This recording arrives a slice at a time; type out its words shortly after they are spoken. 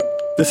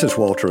This is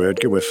Walter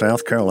Edgar with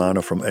South Carolina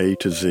from A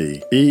to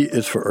Z. E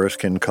is for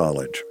Erskine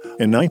College.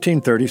 In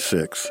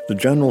 1936, the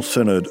General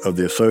Synod of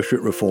the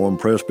Associate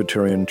Reformed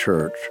Presbyterian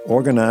Church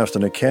organized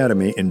an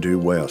academy in Due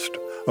West.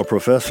 A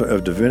professor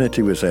of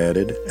divinity was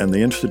added, and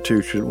the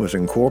institution was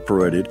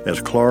incorporated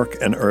as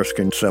Clark and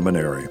Erskine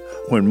Seminary.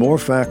 When more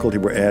faculty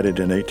were added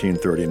in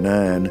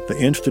 1839, the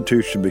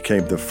institution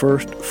became the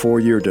first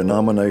four-year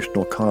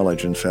denominational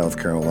college in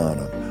South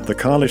Carolina. The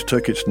college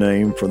took its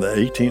name from the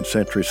 18th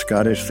century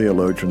Scottish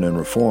theologian and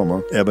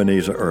reformer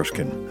Ebenezer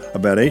Erskine.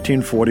 About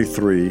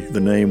 1843, the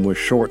name was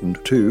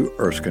shortened to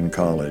Erskine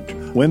College.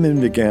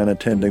 Women began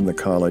attending the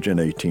college in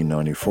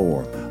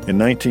 1894. In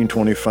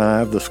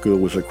 1925, the school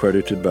was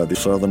accredited by the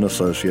Southern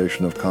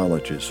Association of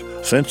Colleges.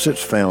 Since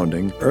its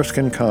founding,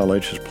 Erskine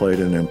College has played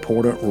an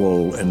important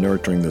role in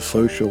nurturing the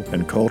social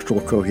and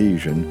cultural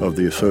cohesion of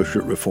the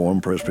Associate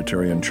Reformed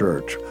Presbyterian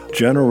Church.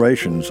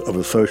 Generations of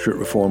Associate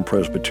Reformed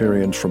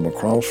Presbyterians from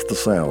across the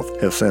South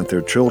have sent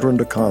their children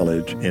to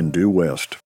college in Due West.